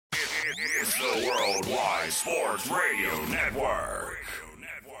It's the Worldwide Sports Radio Network.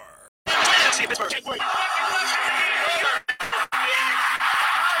 Alabama's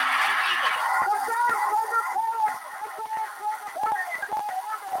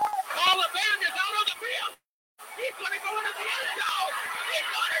out on the field. He's going to go into the end zone. He's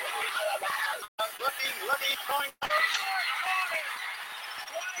going to go Alabama. Looking, throwing.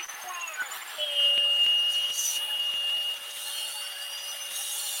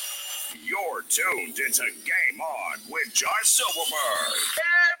 You're tuned into Game On with Josh Silverberg.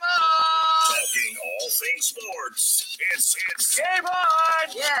 Game on! Talking all things sports. It's Game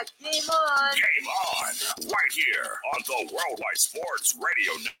on! Yeah, game on. Game On right here on the Worldwide Sports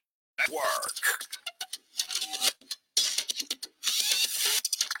Radio Network.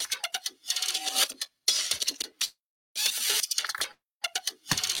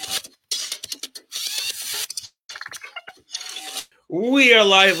 We are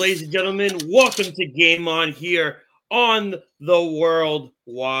live, ladies and gentlemen. Welcome to Game On here on the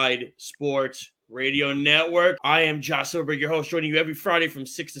Worldwide Sports Radio Network. I am Josh Silverberg, your host, joining you every Friday from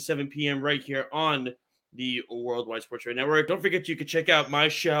 6 to 7 p.m. right here on the Worldwide Sports Radio Network. Don't forget you can check out my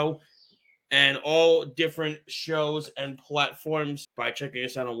show and all different shows and platforms by checking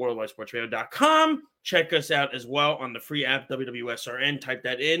us out on worldwidesportsradio.com. Check us out as well on the free app WWSRN. Type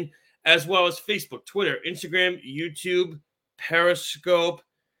that in, as well as Facebook, Twitter, Instagram, YouTube, Periscope,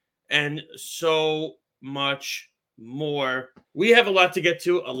 and so much more. We have a lot to get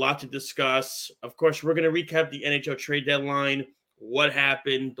to, a lot to discuss. Of course, we're going to recap the NHL trade deadline, what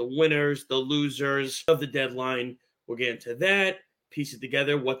happened, the winners, the losers of the deadline. We'll get into that, piece it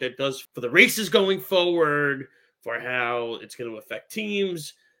together, what that does for the races going forward, for how it's going to affect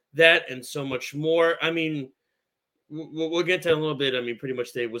teams, that and so much more. I mean, we'll get to that in a little bit. I mean, pretty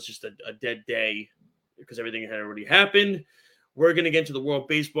much today was just a dead day because everything had already happened. We're going to get into the World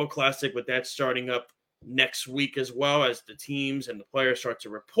Baseball Classic with that starting up next week as well as the teams and the players start to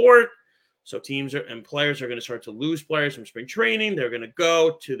report. So teams and players are going to start to lose players from spring training. They're going to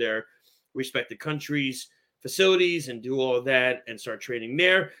go to their respective countries' facilities and do all of that and start training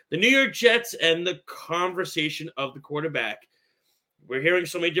there. The New York Jets and the conversation of the quarterback. We're hearing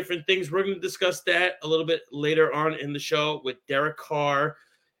so many different things. We're going to discuss that a little bit later on in the show with Derek Carr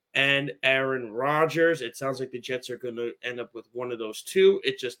and Aaron Rodgers. It sounds like the Jets are going to end up with one of those two.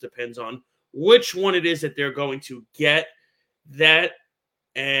 It just depends on which one it is that they're going to get that.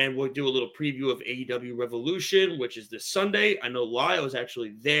 And we'll do a little preview of AEW Revolution, which is this Sunday. I know Lyle is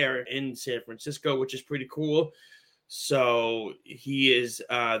actually there in San Francisco, which is pretty cool. So he is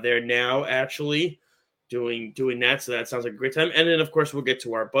there now actually doing that. So that sounds like a great time. And then, of course, we'll get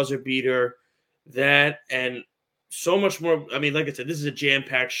to our buzzer beater, that, and so much more. I mean, like I said, this is a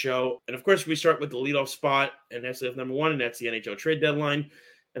jam-packed show. And, of course, we start with the leadoff spot, and that's the number one, and that's the NHL trade deadline.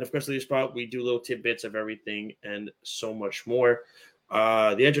 And, of course, the leadoff spot, we do little tidbits of everything and so much more.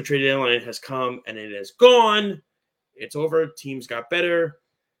 The NHL trade deadline has come, and it has gone. It's over. Teams got better.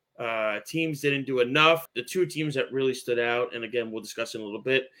 Teams didn't do enough. The two teams that really stood out, and, again, we'll discuss in a little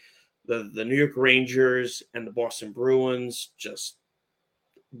bit, the New York Rangers and the Boston Bruins, just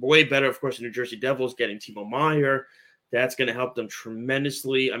way better. Of course, the New Jersey Devils getting Timo Meier. That's going to help them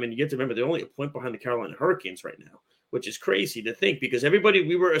tremendously. I mean, you get to remember they're only a point behind the Carolina Hurricanes right now, which is crazy to think because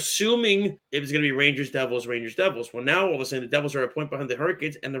we were assuming it was going to be Rangers, Devils. Well, now all of a sudden the Devils are a point behind the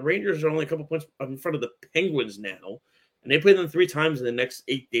Hurricanes and the Rangers are only a couple points in front of the Penguins now. And they play them 3 times in the next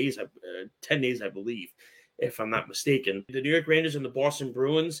 8 days, 10 days, I believe, if I'm not mistaken. The New York Rangers and the Boston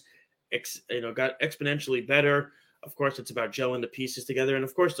Bruins, got exponentially better. Of course, it's about gelling the pieces together. And,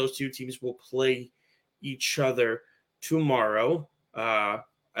 of course, those two teams will play each other tomorrow at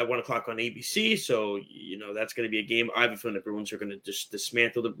 1 o'clock on ABC. So, that's going to be a game. I have a feeling the Bruins are going to just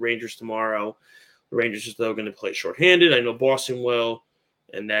dismantle the Rangers tomorrow. The Rangers are still going to play shorthanded. I know Boston will.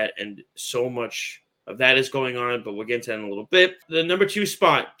 And so much of that is going on. But we'll get into that in a little bit. The number 2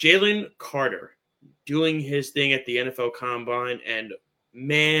 spot, Jalen Carter, doing his thing at the NFL Combine. And,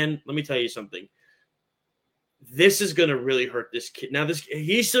 man, let me tell you something. This is going to really hurt this kid. Now,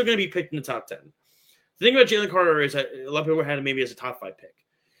 he's still going to be picked in the top 10. The thing about Jalen Carter is that a lot of people had him maybe as a top 5 pick.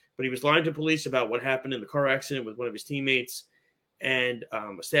 But he was lying to police about what happened in the car accident with one of his teammates. And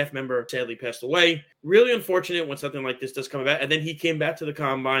a staff member sadly passed away. Really unfortunate when something like this does come about. And then he came back to the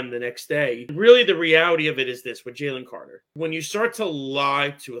Combine the next day. Really, the reality of it is this with Jalen Carter. When you start to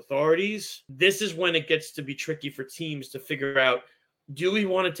lie to authorities, this is when it gets to be tricky for teams to figure out, do we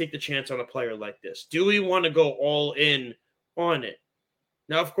want to take the chance on a player like this? Do we want to go all in on it?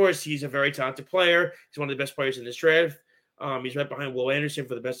 Now, of course, he's a very talented player. He's one of the best players in this draft. He's right behind Will Anderson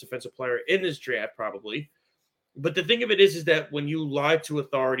for the best defensive player in this draft, probably. But the thing of it is that when you lie to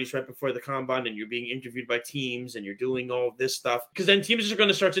authorities right before the combine and you're being interviewed by teams and you're doing all of this stuff, because then teams are going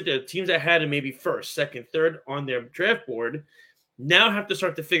to start to do teams that had him maybe first, second, third on their draft board now have to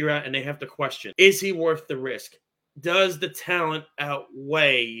start to figure out and they have to question, is he worth the risk? Does the talent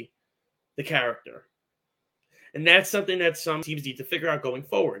outweigh the character? And that's something that some teams need to figure out going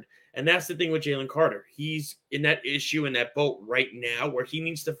forward. And that's the thing with Jalen Carter. He's in that issue, in that boat right now where he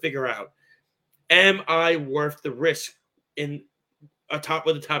needs to figure out, am I worth the risk in a top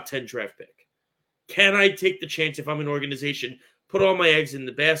 10 draft pick? Can I take the chance if I'm an organization, put all my eggs in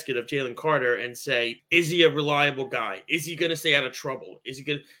the basket of Jalen Carter and say, is he a reliable guy? Is he going to stay out of trouble? Is he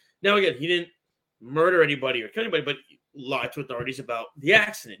going to... Now, again, he didn't murder anybody or kill anybody, but lied to authorities about the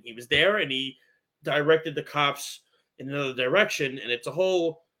accident. He was there and he directed the cops in another direction, and it's a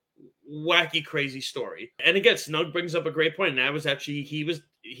whole wacky, crazy story. And again, Snug brings up a great point, and that was actually he was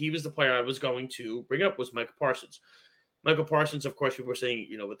the player I was going to bring up was Micah Parsons. Michael Parsons, of course, people were saying,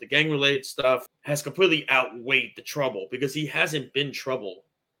 with the gang-related stuff, has completely outweighed the trouble because he hasn't been trouble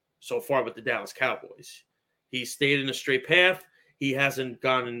so far with the Dallas Cowboys. He stayed in a straight path. He hasn't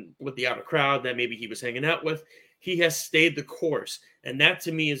gone with the outer crowd that maybe he was hanging out with. He has stayed the course. And that,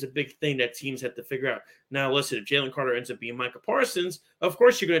 to me, is a big thing that teams have to figure out. Now, listen, if Jalen Carter ends up being Micah Parsons, of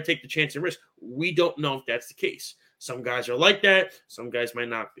course you're going to take the chance and risk. We don't know if that's the case. Some guys are like that. Some guys might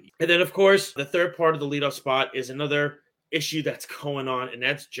not be. And then, of course, the third part of the leadoff spot is another issue that's going on, and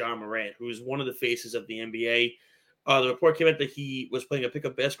that's Ja Morant, who is one of the faces of the NBA. The report came out that he was playing a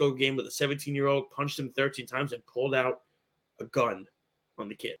pickup basketball game with a 17-year-old, punched him 13 times, and pulled out a gun on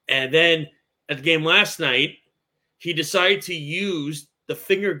the kid. And then at the game last night, he decided to use the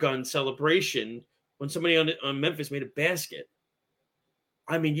finger gun celebration when somebody on Memphis made a basket.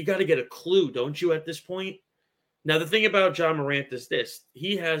 I mean, you got to get a clue, don't you, at this point? Now, the thing about Ja Morant is this.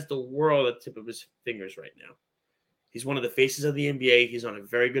 He has the world at the tip of his fingers right now. He's one of the faces of the NBA. He's on a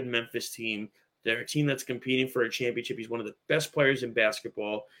very good Memphis team. They're a team that's competing for a championship. He's one of the best players in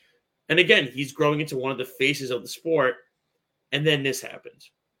basketball. And again, he's growing into one of the faces of the sport. And then this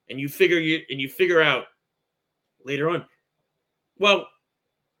happens. And you figure out later on, well,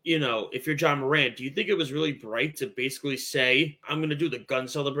 if you're Ja Morant, do you think it was really bright to basically say, I'm going to do the gun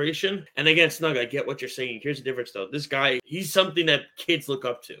celebration? And again, Snug, I get what you're saying. Here's the difference, though. This guy, he's something that kids look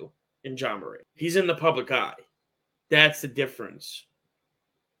up to in Ja Morant. He's in the public eye. That's the difference.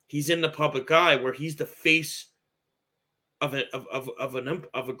 He's in the public eye where he's the face of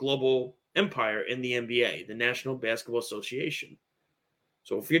a global empire in the NBA, the National Basketball Association.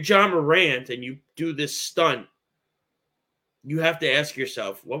 So if you're Ja Morant and you do this stunt, you have to ask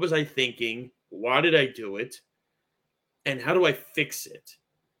yourself, what was I thinking? Why did I do it? And how do I fix it?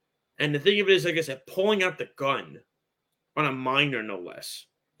 And the thing of it is, like I said, pulling out the gun on a minor, no less,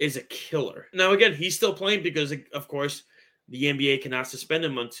 is a killer. Now, again, he's still playing because, of course, the NBA cannot suspend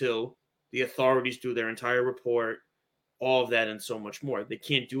him until the authorities do their entire report, all of that, and so much more. They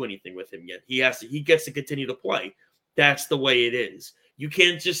can't do anything with him yet. He gets to continue to play. That's the way it is. You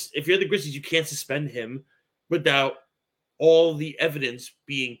can't just, if you're the Grizzlies, you can't suspend him without all the evidence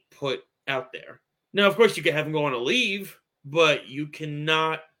being put out there. Now, of course, you can have him go on a leave, but you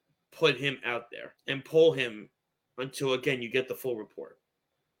cannot put him out there and pull him until, again, you get the full report.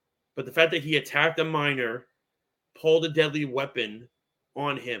 But the fact that he attacked a minor, pulled a deadly weapon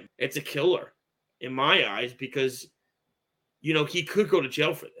on him, it's a killer in my eyes because, he could go to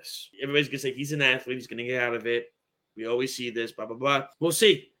jail for this. Everybody's going to say he's an athlete. He's going to get out of it. We always see this, blah, blah, blah. We'll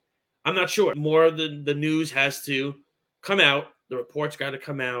see. I'm not sure. More of the news has to come out. The reports got to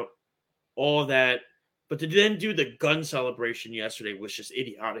come out. All of that. But to then do the gun celebration yesterday was just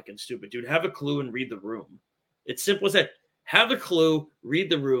idiotic and stupid. Dude, have a clue and read the room. It's simple as that. Have a clue,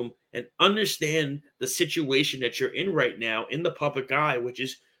 read the room, and understand the situation that you're in right now in the public eye, which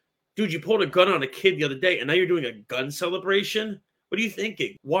is, dude, you pulled a gun on a kid the other day, and now you're doing a gun celebration? What are you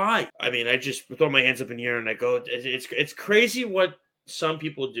thinking? Why? I mean, I just throw my hands up in the air and I go, it's crazy what some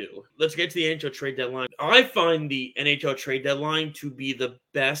people do. Let's get to the NHL trade deadline. I find the NHL trade deadline to be the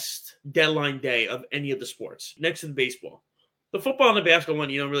best deadline day of any of the sports, next to the baseball. The football and the basketball one,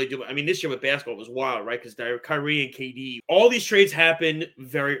 you don't really do. I mean, this year with basketball was wild, right? Because Kyrie and KD, all these trades happened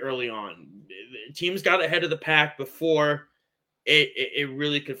very early on. Teams got ahead of the pack before it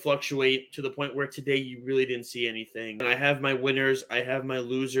really could fluctuate to the point where today you really didn't see anything. And I have my winners. I have my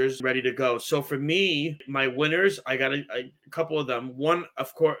losers ready to go. So for me, my winners, I got a couple of them. One,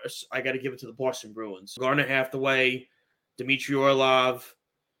 of course, I got to give it to the Boston Bruins. Garner Hathaway, Dmitry Orlov,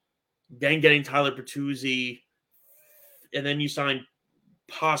 then getting Tyler Bertuzzi, and then you sign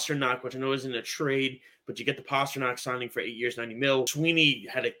Pastrnak, which I know isn't a trade, but you get the Pastrnak signing for 8 years, $90 million. Sweeney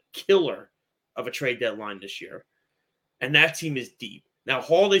had a killer of a trade deadline this year. And that team is deep. Now,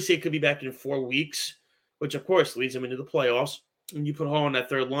 Hall, they say, could be back in 4 weeks, which, of course, leads them into the playoffs. And you put Hall on that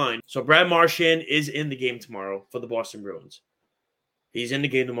third line. So Brad Marchand is in the game tomorrow for the Boston Bruins. He's in the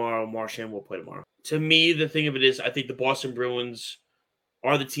game tomorrow. Marchand will play tomorrow. To me, the thing of it is, I think the Boston Bruins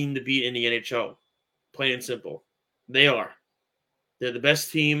are the team to beat in the NHL. Plain and simple. They are. They're the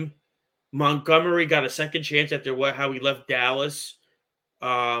best team. Montgomery got a second chance after how he left Dallas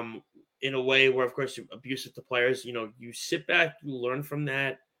in a way where, of course, abusive to players. You know, you sit back, you learn from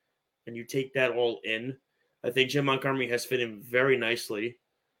that, and you take that all in. I think Jim Montgomery has fit in very nicely.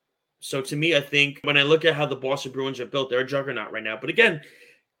 So to me, I think when I look at how the Boston Bruins are built, they're a juggernaut right now. But again,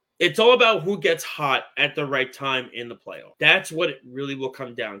 it's all about who gets hot at the right time in the playoff. That's what it really will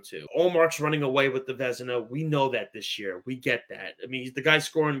come down to. Olmark's running away with the Vezina. We know that this year. We get that. I mean, he's the guy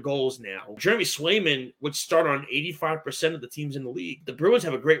scoring goals now. Jeremy Swayman would start on 85% of the teams in the league. The Bruins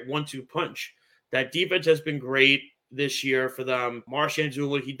have a great 1-2 punch. That defense has been great this year for them. Marchand's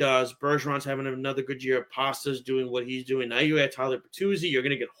doing what he does. Bergeron's having another good year. Pasta's doing what he's doing. Now you add Tyler Bertuzzi. You're going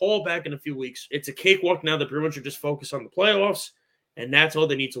to get Hall back in a few weeks. It's a cakewalk now. The Bruins are just focused on the playoffs. And that's all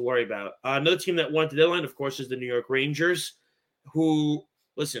they need to worry about. Another team that won the deadline, of course, is the New York Rangers, who,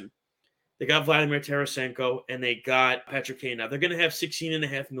 listen, they got Vladimir Tarasenko and they got Patrick Kane. Now, they're going to have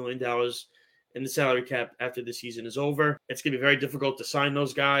 $16.5 million in the salary cap after the season is over. It's going to be very difficult to sign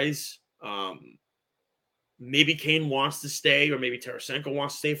those guys. Maybe Kane wants to stay, or maybe Tarasenko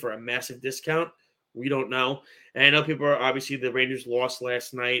wants to stay for a massive discount. We don't know. And I know people are, obviously, the Rangers lost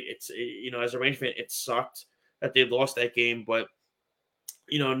last night. It's, as a Ranger fan, it sucked that they lost that game, but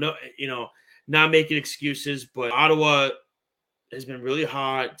not making excuses, but Ottawa has been really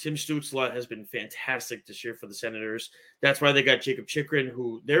hot. Tim Stützle has been fantastic this year for the Senators. That's why they got Jacob Chychrun,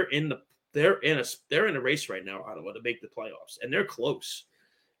 who they're in a race right now, Ottawa, to make the playoffs, and they're close.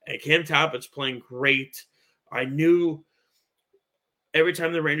 And Cam Talbot's playing great. I knew every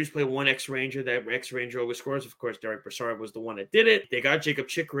time the Rangers play one ex-Ranger, that ex-Ranger always scores. Of course, Derek Brassard was the one that did it. They got Jacob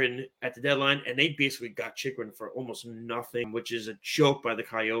Chychrun at the deadline, and they basically got Chychrun for almost nothing, which is a joke by the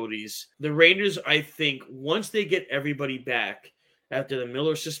Coyotes. The Rangers, I think, once they get everybody back after the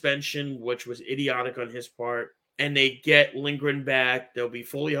Miller suspension, which was idiotic on his part, and they get Lindgren back, they'll be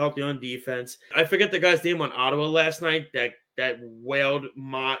fully healthy on defense. I forget the guy's name on Ottawa last night that wailed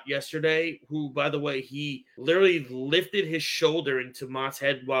Mott yesterday, who, by the way, he literally lifted his shoulder into Mott's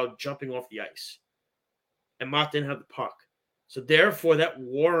head while jumping off the ice. And Mott didn't have the puck. So therefore, that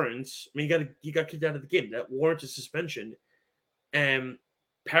warrants, he got kicked out of the game. That warrants a suspension. And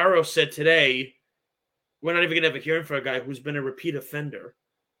Paro said today, we're not even going to have a hearing for a guy who's been a repeat offender,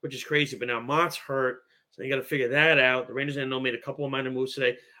 which is crazy. But now Mott's hurt, so you got to figure that out. The Rangers, I know, made a couple of minor moves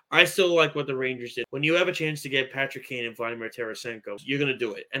today. I still like what the Rangers did. When you have a chance to get Patrick Kane and Vladimir Tarasenko, you're going to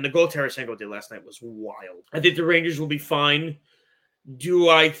do it. And the goal Tarasenko did last night was wild. I think the Rangers will be fine. Do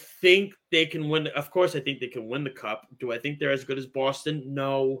I think they can win? Of course, I think they can win the cup. Do I think they're as good as Boston?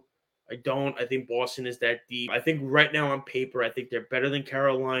 No, I don't. I think Boston is that deep. I think right now on paper, I think they're better than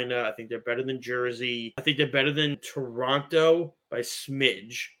Carolina. I think they're better than Jersey. I think they're better than Toronto by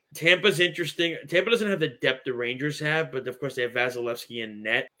smidge. Tampa's interesting. Tampa doesn't have the depth the Rangers have, but of course they have Vasilevsky in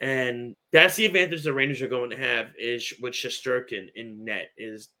net. And that's the advantage the Rangers are going to have is with Shesterkin in net.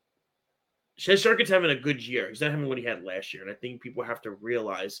 Is Shesterkin's having a good year. He's not having what he had last year. And I think people have to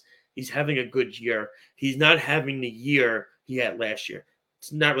realize he's having a good year. He's not having the year he had last year.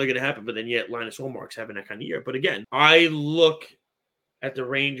 It's not really going to happen, but then yet Linus Ullmark's having that kind of year. But again, I look at the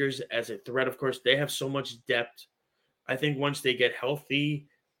Rangers as a threat. Of course, they have so much depth. I think once they get healthy,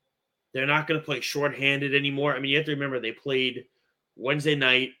 they're not going to play shorthanded anymore. I mean, you have to remember they played Wednesday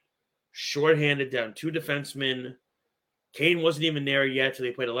night, shorthanded, down 2 defensemen. Kane wasn't even there yet, so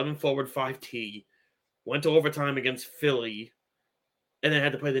they played 11 forward, 5T. Went to overtime against Philly, and then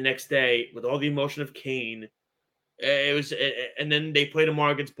had to play the next day with all the emotion of Kane. And then they play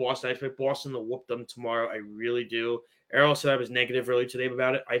tomorrow against Boston. I expect Boston to whoop them tomorrow. I really do. Errol said I was negative earlier today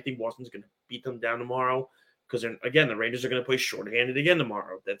about it. I think Boston's going to beat them down tomorrow. Because, again, the Rangers are going to play shorthanded again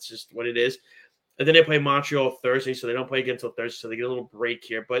tomorrow. That's just what it is. And then they play Montreal Thursday, so they don't play again until Thursday, so they get a little break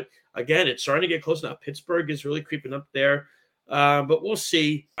here. But, again, it's starting to get close now. Pittsburgh is really creeping up there. But we'll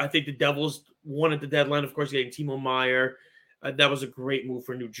see. I think the Devils won at the deadline, of course, getting Timo Meier. That was a great move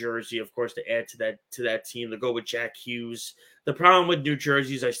for New Jersey, of course, to add to that team, to go with Jack Hughes. The problem with New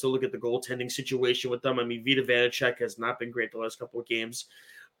Jersey is I still look at the goaltending situation with them. I mean, Vita Vanacek has not been great the last couple of games.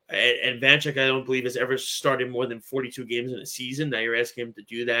 And Vanacek, I don't believe, has ever started more than 42 games in a season. Now you're asking him to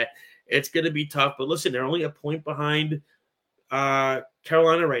do that. It's going to be tough. But listen, they're only a point behind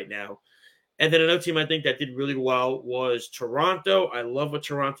Carolina right now. And then another team I think that did really well was Toronto. I love what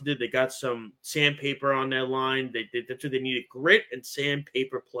Toronto did. They got some sandpaper on their line. That's what they needed, grit and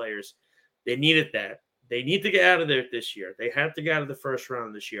sandpaper players. They needed that. They need to get out of there this year. They have to get out of the first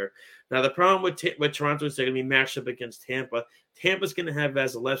round this year. Now, the problem with Toronto is they're going to be matched up against Tampa. Tampa's going to have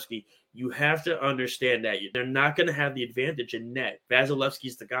Vasilevsky. You have to understand that. They're not going to have the advantage in net.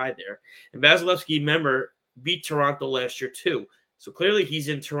 Vasilevsky's the guy there. And Vasilevsky, remember, beat Toronto last year too. So clearly he's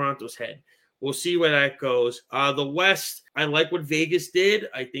in Toronto's head. We'll see where that goes. The West, I like what Vegas did.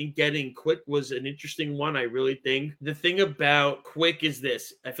 I think getting Quick was an interesting one. I really think. The thing about Quick is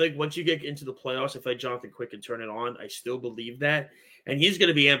this. I feel like once you get into the playoffs, I feel like Jonathan Quick can turn it on. I still believe that. And he's going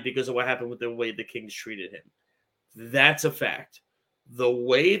to be empty because of what happened with the way the Kings treated him. That's a fact. The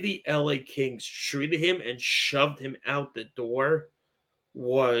way the LA Kings treated him and shoved him out the door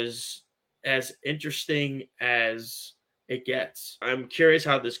was as interesting as it gets. I'm curious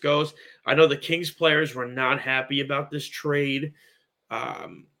how this goes. I know the Kings players were not happy about this trade.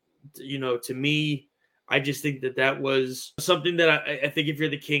 To me, I just think that was something that I think if you're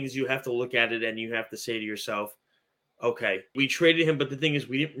the Kings, you have to look at it and you have to say to yourself, okay, we traded him, but the thing is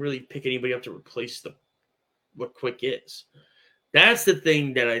we didn't really pick anybody up to replace what Quick is. That's the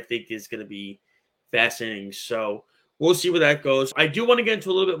thing that I think is going to be fascinating. So we'll see where that goes. I do want to get into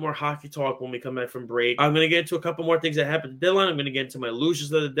a little bit more hockey talk when we come back from break. I'm going to get into a couple more things that happened at the deadline. I'm going to get into my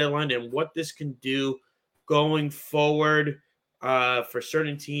losers of the deadline and what this can do going forward for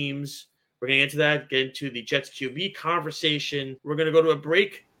certain teams. We're going to get into that, get into the Jets QB conversation. We're going to go to a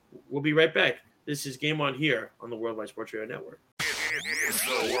break. We'll be right back. This is Game On here on the Worldwide Sports Radio Network. It's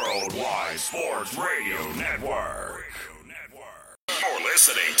the Worldwide Sports Radio Network. You're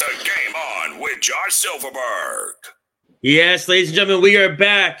listening to Game On with Josh Silverberg. Yes, ladies and gentlemen, we are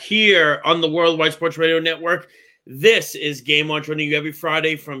back here on the Worldwide Sports Radio Network. This is Game On, joining you every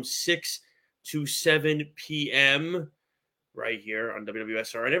Friday from 6 to 7 p.m. right here on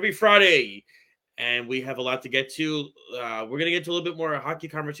WWSR and every Friday. And we have a lot to get to. We're going to get to a little bit more hockey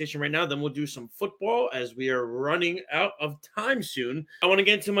conversation right now. Then we'll do some football as we are running out of time soon. I want to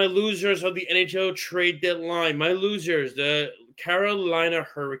get into my losers of the NHL trade deadline. My losers, the Carolina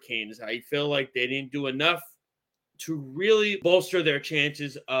Hurricanes. I feel like they didn't do enough to really bolster their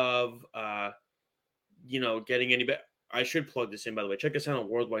chances of, getting any better. I should plug this in, by the way. Check us out on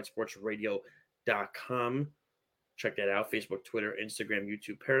worldwidesportsradio.com. Check that out. Facebook, Twitter, Instagram,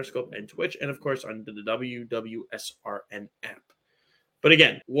 YouTube, Periscope, and Twitch. And, of course, on the WWSRN app. But,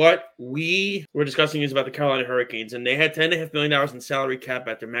 again, what we were discussing is about the Carolina Hurricanes. And they had $10.5 million in salary cap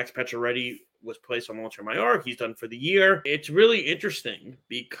after Max Pacioretty was placed on long-term IR. He's done for the year. It's really interesting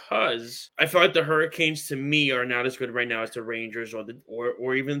because I feel like the Hurricanes, to me, are not as good right now as the Rangers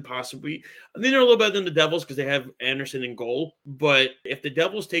or even possibly. I think they're a little better than the Devils because they have Anderson in goal. But if the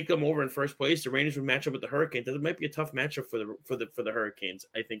Devils take them over in first place, the Rangers would match up with the Hurricanes. That might be a tough matchup for the Hurricanes.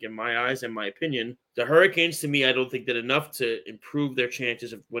 I think, in my eyes, in my opinion, the Hurricanes, to me, I don't think did enough to improve their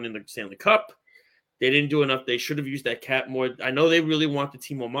chances of winning the Stanley Cup. They didn't do enough. They should have used that cap more. I know they really want the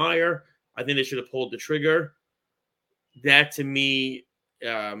Timo Meier. I think they should have pulled the trigger. That, to me,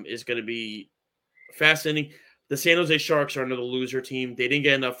 is going to be fascinating. The San Jose Sharks are another loser team. They didn't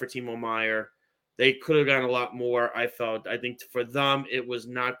get enough for Timo Meier. They could have gotten a lot more, I felt. I think for them, it was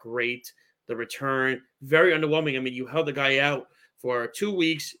not great. The return, very underwhelming. I mean, you held the guy out for 2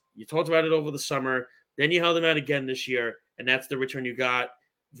 weeks. You talked about it over the summer. Then you held him out again this year, and that's the return you got.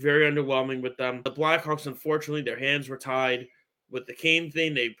 Very underwhelming with them. The Blackhawks, unfortunately, their hands were tied. With the Kane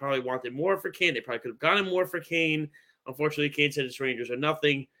thing, they probably wanted more for Kane. They probably could have gotten more for Kane. Unfortunately, Kane said his Rangers are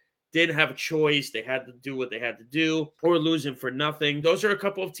nothing. Didn't have a choice. They had to do what they had to do or lose him for nothing. Those are a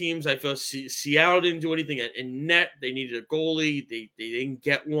couple of teams I feel Seattle didn't do anything in net. They needed a goalie. They didn't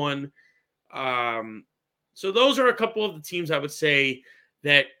get one. So those are a couple of the teams I would say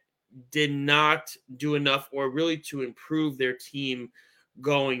that did not do enough or really to improve their team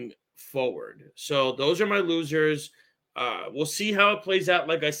going forward. So those are my losers. We'll see how it plays out.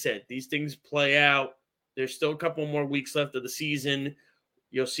 Like I said, these things play out. There's still a couple more weeks left of the season.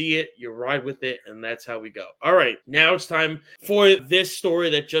 You'll see it, you ride with it, and that's how we go. All right, now it's time for this story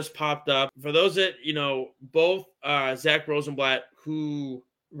that just popped up. For those that, both Zach Rosenblatt, who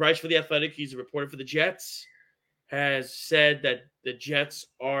writes for The Athletic, he's a reporter for the Jets, has said that the Jets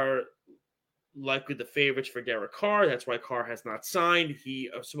are likely the favorites for Derek Carr. That's why Carr has not signed. He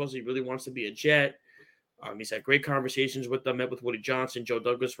supposedly really wants to be a Jet. He's had great conversations with them, met with Woody Johnson, Joe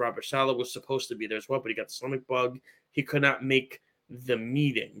Douglas, Robert Saleh was supposed to be there as well, but he got the stomach bug. He could not make the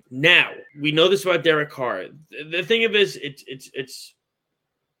meeting. Now, we know this about Derek Carr. The thing of it is, it's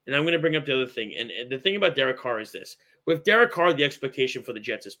and I'm going to bring up the other thing. And the thing about Derek Carr is this. With Derek Carr, the expectation for the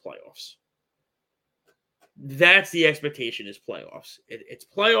Jets is playoffs. That's the expectation is playoffs. It's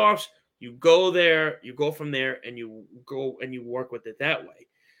playoffs. You go there, you go from there, and you go and you work with it that way.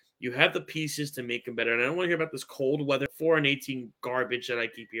 You have the pieces to make them better. And I don't want to hear about this cold weather 4-18 garbage that I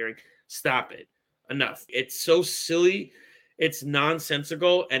keep hearing. Stop it. Enough. It's so silly. It's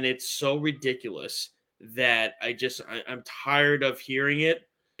nonsensical, and it's so ridiculous that I'm tired of hearing it.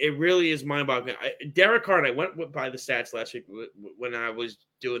 It really is mind-boggling. Derek Carr, and I went by the stats last week when I was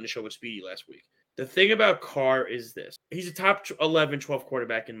doing the show with Speedy last week. The thing about Carr is this. He's a top 11, 12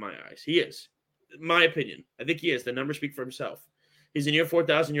 quarterback in my eyes. He is. In my opinion. I think he is. The numbers speak for himself. He's a near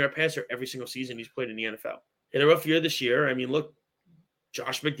 4,000-yard passer every single season he's played in the NFL. Had a rough year this year. I mean, look,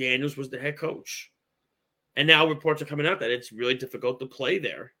 Josh McDaniels was the head coach. And now reports are coming out that it's really difficult to play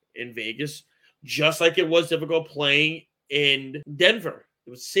there in Vegas, just like it was difficult playing in Denver. It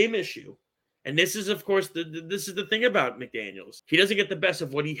was the same issue. And this is, of course, this is the thing about McDaniels. He doesn't get the best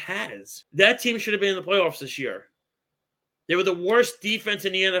of what he has. That team should have been in the playoffs this year. They were the worst defense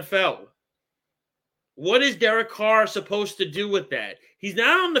in the NFL. What is Derek Carr supposed to do with that? He's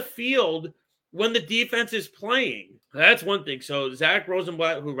not on the field when the defense is playing. That's one thing. So Zach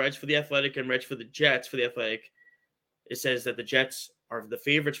Rosenblatt, who writes for The Athletic and writes for the Jets for The Athletic, it says that the Jets are the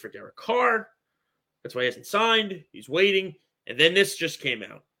favorites for Derek Carr. That's why he hasn't signed. He's waiting. And then this just came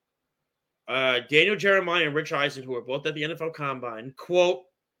out. Daniel Jeremiah and Rich Eisen, who are both at the NFL Combine, quote,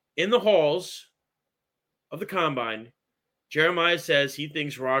 in the halls of the Combine, Jeremiah says he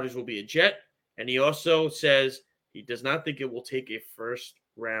thinks Rodgers will be a Jet, and he also says he does not think it will take a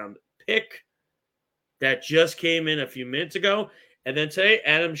first-round pick. That just came in a few minutes ago. And then today,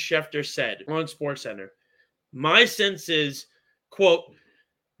 Adam Schefter said on SportsCenter, my sense is, quote,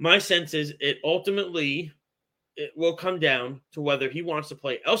 my sense is it will come down to whether he wants to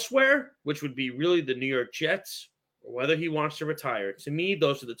play elsewhere, which would be really the New York Jets, or whether he wants to retire. To me,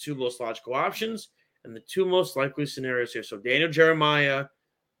 those are the two most logical options and the two most likely scenarios here. So Daniel Jeremiah,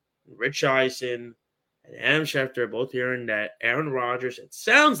 Rich Eisen, and Adam Schefter are both hearing that Aaron Rodgers, it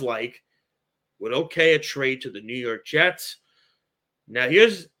sounds like, would okay a trade to the New York Jets. Now,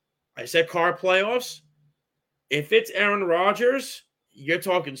 I said Carr playoffs. If it's Aaron Rodgers, you're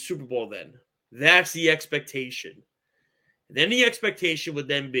talking Super Bowl then. That's the expectation. Then the expectation would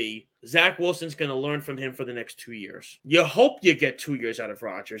then be Zach Wilson's going to learn from him for the next 2 years. You hope you get 2 years out of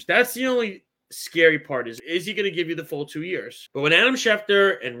Rodgers. That's the only scary part is he going to give you the full 2 years? But when Adam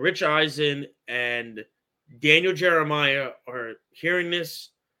Schefter and Rich Eisen and Daniel Jeremiah are hearing this,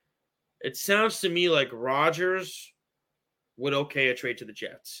 it sounds to me like Rodgers would okay a trade to the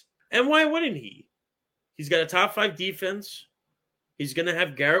Jets. And why wouldn't he? He's got a top 5 defense. He's going to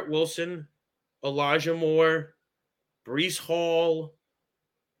have Garrett Wilson, Elijah Moore, Breece Hall.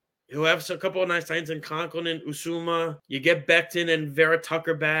 He'll have a couple of nice times in Conklin and Usuma. You get Becton and Vera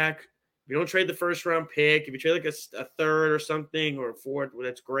Tucker back. If you don't trade the first-round pick, if you trade like a third or something or a fourth, well,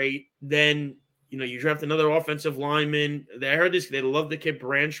 that's great. Then, you draft another offensive lineman. I heard this. They love the kid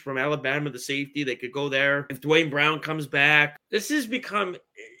Branch from Alabama, the safety. They could go there. If Dwayne Brown comes back, this has become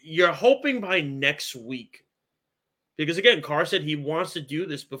 – you're hoping by next week. Because, again, Carr said he wants to do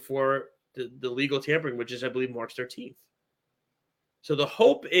this before the legal tampering, which is, I believe, March 13th. So the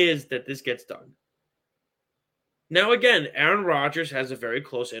hope is that this gets done. Now, again, Aaron Rodgers has a very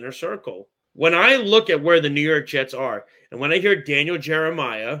close inner circle. When I look at where the New York Jets are, and when I hear Daniel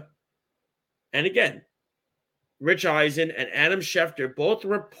Jeremiah, and again, Rich Eisen and Adam Schefter both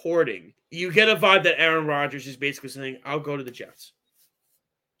reporting, you get a vibe that Aaron Rodgers is basically saying, I'll go to the Jets.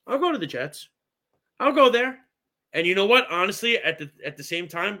 I'll go to the Jets. I'll go there. And you know what? Honestly, at the same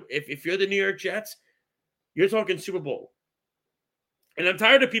time, if you're the New York Jets, you're talking Super Bowl. And I'm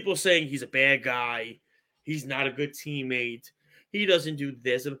tired of people saying he's a bad guy. He's not a good teammate. He doesn't do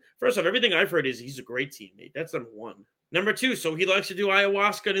this. First off, everything I've heard is he's a great teammate. That's number one. Number two, so he likes to do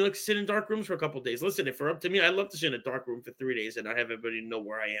ayahuasca and he likes to sit in dark rooms for a couple of days. Listen, if it were up to me, I'd love to sit in a dark room for 3 days and not have everybody know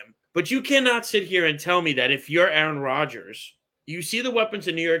where I am. But you cannot sit here and tell me that if you're Aaron Rodgers, you see the weapons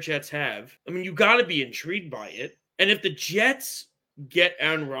the New York Jets have. I mean, you got to be intrigued by it. And if the Jets get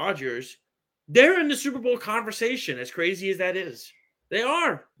Aaron Rodgers, they're in the Super Bowl conversation, as crazy as that is. They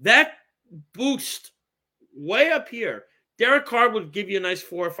are. That boost way up here. Derek Carr would give you a nice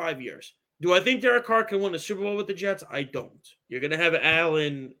 4 or 5 years. Do I think Derek Carr can win the Super Bowl with the Jets? I don't. You're going to have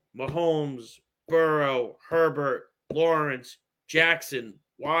Allen, Mahomes, Burrow, Herbert, Lawrence, Jackson,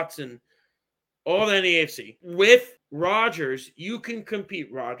 Watson, all in the AFC. With Rodgers, you can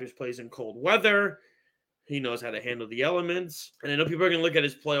compete. Rodgers plays in cold weather. He knows how to handle the elements. And I know people are going to look at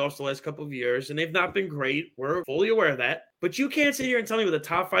his playoffs the last couple of years, and they've not been great. We're fully aware of that. But you can't sit here and tell me with a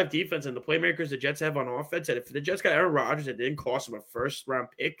top 5 defense and the playmakers the Jets have on offense that if the Jets got Aaron Rodgers and didn't cost them a first-round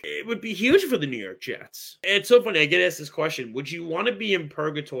pick, it would be huge for the New York Jets. And it's so funny. I get asked this question. Would you want to be in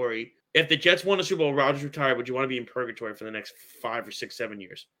purgatory if the Jets won a Super Bowl, Rodgers retired? Would you want to be in purgatory for the next 5 or 6, 7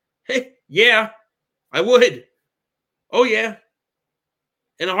 years? Hey, yeah, I would. Oh, yeah.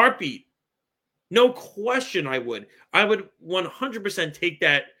 In a heartbeat. No question I would. I would 100% take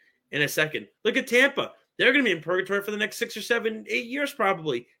that in a second. Look at Tampa. They're going to be in purgatory for the next 6 or 7, 8 years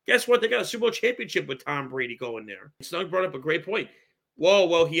probably. Guess what? They got a Super Bowl championship with Tom Brady going there. Snug brought up a great point. Whoa,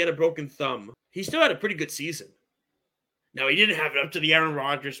 well, he had a broken thumb. He still had a pretty good season. Now, he didn't have it up to the Aaron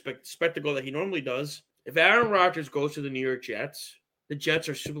Rodgers spectacle that he normally does. If Aaron Rodgers goes to the New York Jets, the Jets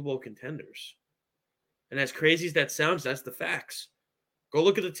are Super Bowl contenders. And as crazy as that sounds, that's the facts. Go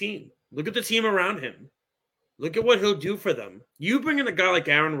look at the team. Look at the team around him. Look at what he'll do for them. You bring in a guy like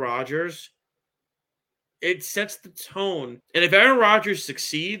Aaron Rodgers, it sets the tone. And if Aaron Rodgers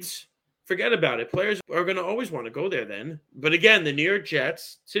succeeds, forget about it. Players are going to always want to go there then. But again, the New York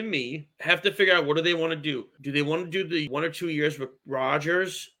Jets, to me, have to figure out what do they want to do. Do they want to do the 1 or 2 years with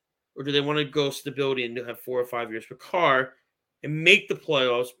Rodgers, or do they want to go stability and have 4 or 5 years with Carr and make the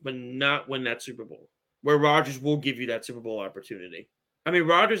playoffs but not win that Super Bowl, where Rodgers will give you that Super Bowl opportunity? I mean,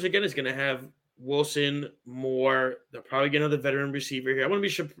 Rodgers, again, is going to have Wilson, Moore. They'll probably get another veteran receiver here.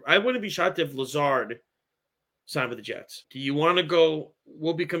 I wouldn't be shocked if Lazard signed with the Jets. Do you want to go,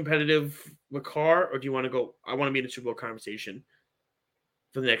 we'll be competitive with Carr, or do you want to go, I want to be in a Super Bowl conversation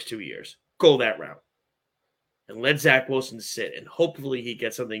for the next 2 years? Go that route. And let Zach Wilson sit, and hopefully he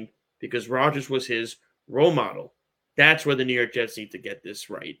gets something because Rodgers was his role model. That's where the New York Jets need to get this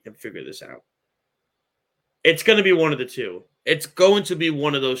right and figure this out. It's going to be one of the two. It's going to be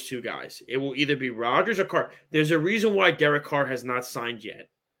one of those two guys. It will either be Rodgers or Carr. There's a reason why Derek Carr has not signed yet.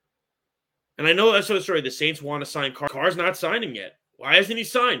 And I know that's the story. The Saints want to sign Carr. Carr's not signing yet. Why hasn't he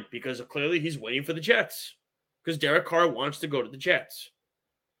signed? Because clearly he's waiting for the Jets. Because Derek Carr wants to go to the Jets.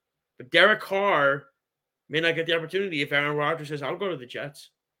 But Derek Carr may not get the opportunity if Aaron Rodgers says, I'll go to the Jets.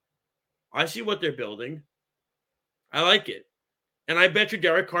 I see what they're building. I like it. And I bet you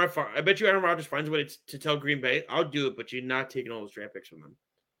Aaron Rodgers finds a way to tell Green Bay, I'll do it, but you're not taking all those draft picks from them.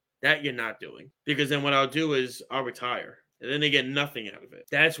 That you're not doing. Because then what I'll do is I'll retire. And then they get nothing out of it.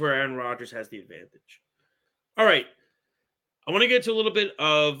 That's where Aaron Rodgers has the advantage. All right. I want to get to a little bit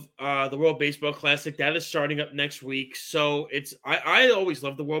of the World Baseball Classic. That is starting up next week. So I always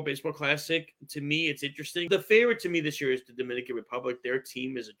love the World Baseball Classic. To me, it's interesting. The favorite to me this year is the Dominican Republic. Their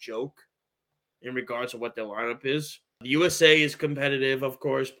team is a joke in regards to what their lineup is. The USA is competitive, of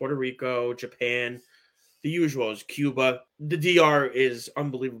course. Puerto Rico, Japan, the usual is Cuba. The DR is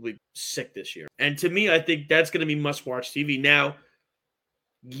unbelievably sick this year. And to me, I think that's going to be must-watch TV. Now,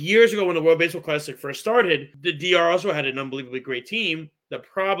 years ago when the World Baseball Classic first started, the DR also had an unbelievably great team. The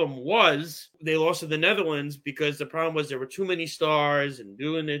problem was they lost to the Netherlands because the problem was there were too many stars and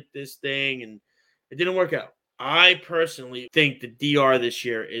doing this thing, and it didn't work out. I personally think the DR this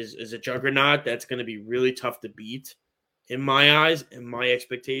year is a juggernaut that's going to be really tough to beat. In my eyes, in my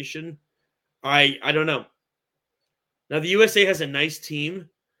expectation, I don't know. Now, the USA has a nice team.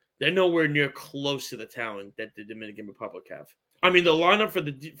 They're nowhere near close to the talent that the Dominican Republic have. I mean, the lineup for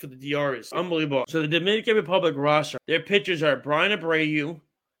the DR is unbelievable. So the Dominican Republic roster, their pitchers are Brian Abreu,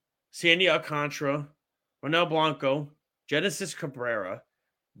 Sandy Alcantara, Ronel Blanco, Genesis Cabrera,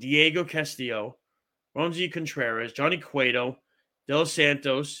 Diego Castillo, Ronzi Contreras, Johnny Cueto, Del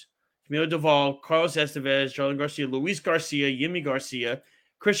Santos, Camilo Doval, Carlos Estevez, Jarlin Garcia, Luis Garcia, Yimi Garcia,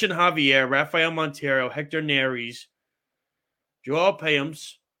 Christian Javier, Rafael Montero, Hector Neris, Joel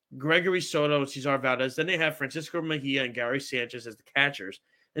Payams, Gregory Soto, and Cesar Valdez. Then they have Francisco Mejia and Gary Sanchez as the catchers.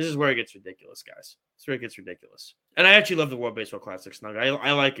 This is where it gets ridiculous, guys. This is where it gets ridiculous. And I actually love the World Baseball Classic, Snug.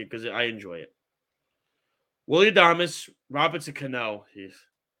 I like it because I enjoy it. Willie Adames, Robinson Cano.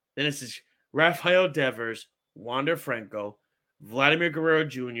 Then it's this Rafael Devers, Wander Franco, Vladimir Guerrero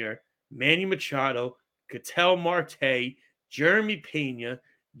Jr., Manny Machado, Ketel Marte, Jeremy Pena,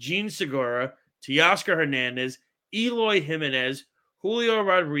 Gene Segura, Teoscar Hernandez, Eloy Jimenez, Julio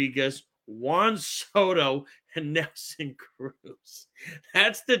Rodriguez, Juan Soto, and Nelson Cruz.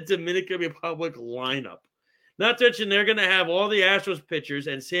 That's the Dominican Republic lineup. Not to mention they're going to have all the Astros pitchers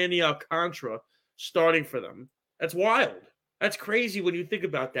and Sandy Alcantara starting for them. That's wild. That's crazy when you think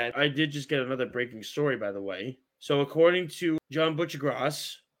about that. I did just get another breaking story, by the way. So according to John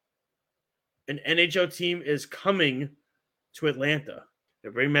Butchergrass, an NHL team is coming to Atlanta.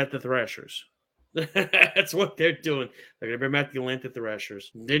 They're bringing back the Thrashers. That's what they're doing. They're going to bring back the Atlanta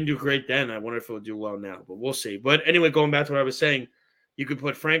Thrashers. Didn't do great then. I wonder if it'll do well now, but we'll see. But anyway, going back to what I was saying, You could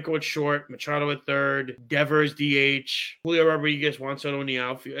put Franco at short, Machado at third, Devers DH, Julio Rodriguez, Juan Soto in the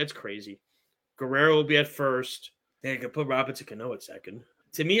outfield. It's crazy. Guerrero will be at first. Then you could put Robinson Cano at second.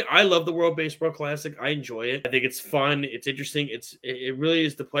 To me, I love the World Baseball Classic. I enjoy it. I think it's fun. It's interesting. It really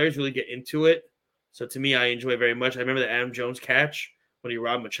is. The players really get into it. So to me, I enjoy it very much. I remember the Adam Jones catch when he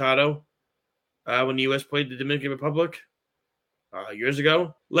robbed Machado when the U.S. played the Dominican Republic years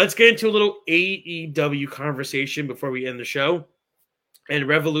ago. Let's get into a little AEW conversation before we end the show. And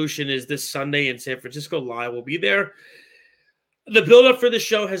Revolution is this Sunday in San Francisco Live. We'll be there. The build-up for the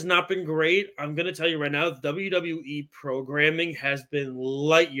show has not been great. I'm going to tell you right now, WWE programming has been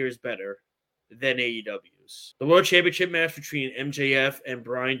light years better than AEW's. The World Championship match between MJF and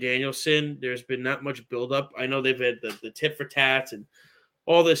Bryan Danielson, there's been not much build-up. I know they've had the tit for tats and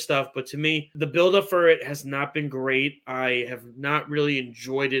all this stuff, but to me, the build-up for it has not been great. I have not really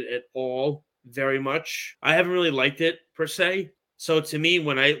enjoyed it at all very much. I haven't really liked it, per se. So to me,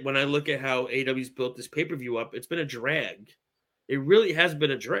 when I look at how AEW's built this pay-per-view up, it's been a drag. It really has been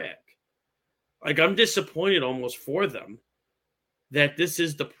a drag. Like, I'm disappointed almost for them that this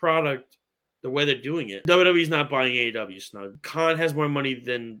is the product, the way they're doing it. WWE's not buying AEW, Snug. Khan has more money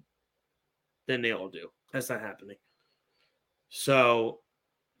than they all do. That's not happening. So,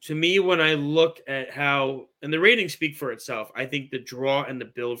 to me, when I look at how, and the ratings speak for itself, I think the draw and the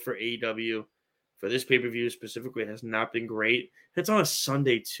build for AEW for this pay-per-view specifically has not been great. It's on a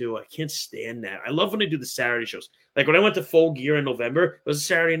Sunday, too. I can't stand that. I love when they do the Saturday shows. Like, when I went to Full Gear in November, it was a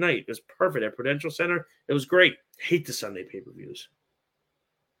Saturday night. It was perfect at Prudential Center. It was great. I hate the Sunday pay-per-views.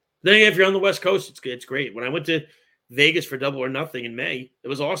 Then again, if you're on the West Coast, it's great. When I went to Vegas for Double or Nothing in May, it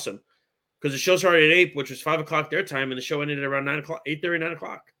was awesome. Because the show started at 8, which was 5 o'clock their time, and the show ended at around 9 o'clock, 8:30, 9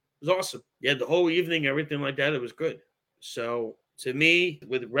 o'clock. It was awesome. You had the whole evening, everything like that. It was good. So, to me,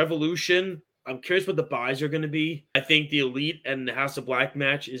 with Revolution, I'm curious what the buys are going to be. I think the Elite and the House of Black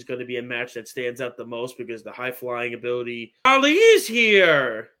match is going to be a match that stands out the most because the high-flying ability. Ali is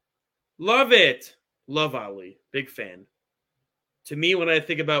here. Love it. Love Ali. Big fan. To me, when I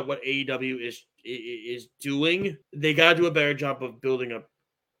think about what AEW is doing, they got to do a better job of building up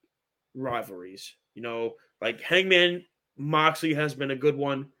rivalries. You know, like Hangman Moxley has been a good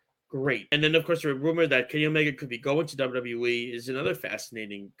one. Great. And then, of course, the rumor that Kenny Omega could be going to WWE is another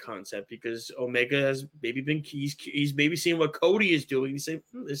fascinating concept because Omega has maybe been he's maybe seeing what Cody is doing. He's saying,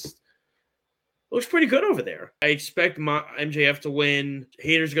 this looks pretty good over there. I expect MJF to win.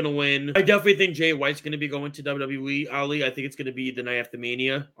 Hater's going to win. I definitely think Jay White's going to be going to WWE. Ali, I think it's going to be the night after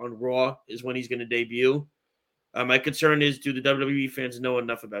Mania on Raw is when he's going to debut. My concern is, do the WWE fans know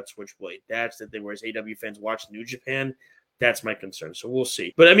enough about Switchblade? That's the thing, whereas AEW fans watch New Japan. That's my concern. So we'll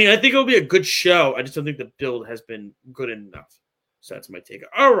see. But, I mean, I think it'll be a good show. I just don't think the build has been good enough. So that's my take.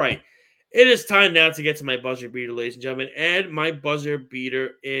 All right. It is time now to get to my buzzer beater, ladies and gentlemen. And my buzzer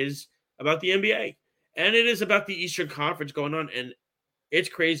beater is about the NBA. And it is about the Eastern Conference going on. And it's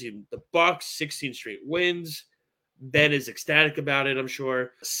crazy. The Bucks, 16 straight wins. Ben is ecstatic about it, I'm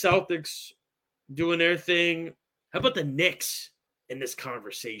sure. Celtics doing their thing. How about the Knicks in this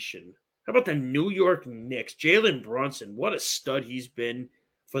conversation? How about the New York Knicks? Jalen Brunson, what a stud he's been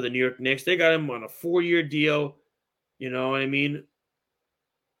for the New York Knicks. They got him on a 4-year deal. You know what I mean?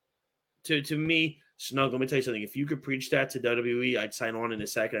 To me, Snug, let me tell you something. If you could preach that to WWE, I'd sign on in a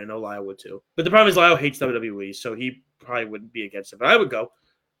second. I know Lyle would too. But the problem is Lyle hates WWE, so he probably wouldn't be against it. But I would go.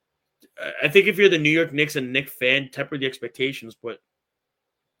 I think if you're the New York Knicks and Knicks fan, temper the expectations. But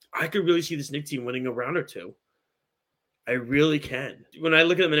I could really see this Knicks team winning a round or two. I really can. When I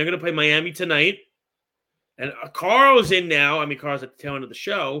look at them, and they're going to play Miami tonight. And Carl is in now. I mean, Carl's at the tail end of the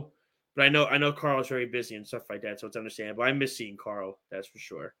show. But I know Carl's very busy and stuff like that, so it's understandable. I miss seeing Carl, that's for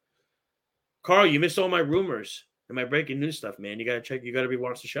sure. Carl, you missed all my rumors and my breaking news stuff, man. You got to check. You got to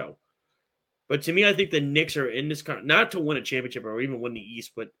rewatch the show. But to me, I think the Knicks are in this not to win a championship or even win the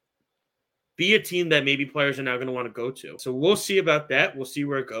East, but be a team that maybe players are now going to want to go to. So we'll see about that. We'll see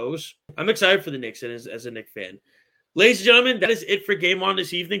where it goes. I'm excited for the Knicks and as a Knicks fan. Ladies and gentlemen, that is it for Game On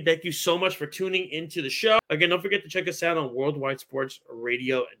this evening. Thank you so much for tuning into the show. Again, don't forget to check us out on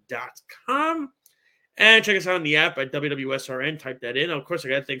worldwidesportsradio.com. And check us out on the app at WWSRN. Type that in. Of course, I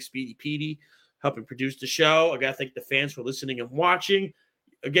got to thank Speedy Petey helping produce the show. I got to thank the fans for listening and watching.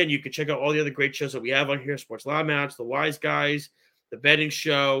 Again, you can check out all the other great shows that we have on here. Sports Loudmouths, The Wise Guys, The Betting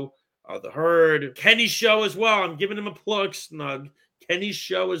Show, The Herd, Kenny's show as well. I'm giving him a plug, Snug. Kenny's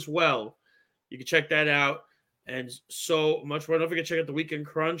show as well. You can check that out. And so much more. Don't forget to check out the Weekend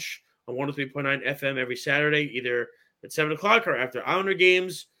Crunch on 103.9 FM every Saturday, either at 7 o'clock or after Islander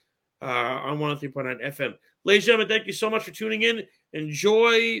games on 103.9 FM. Ladies and gentlemen, thank you so much for tuning in.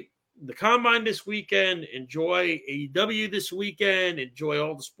 Enjoy the Combine this weekend. Enjoy AEW this weekend. Enjoy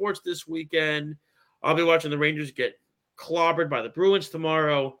all the sports this weekend. I'll be watching the Rangers get clobbered by the Bruins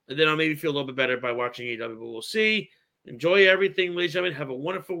tomorrow, and then I'll maybe feel a little bit better by watching AEW, but we'll see. Enjoy everything, ladies and gentlemen. Have a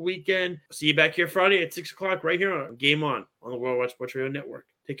wonderful weekend. See you back here Friday at 6 o'clock right here on Game On the Worldwide Sports Radio Network.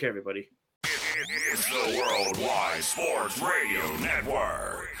 Take care, everybody. It's the Worldwide Sports Radio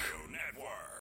Network.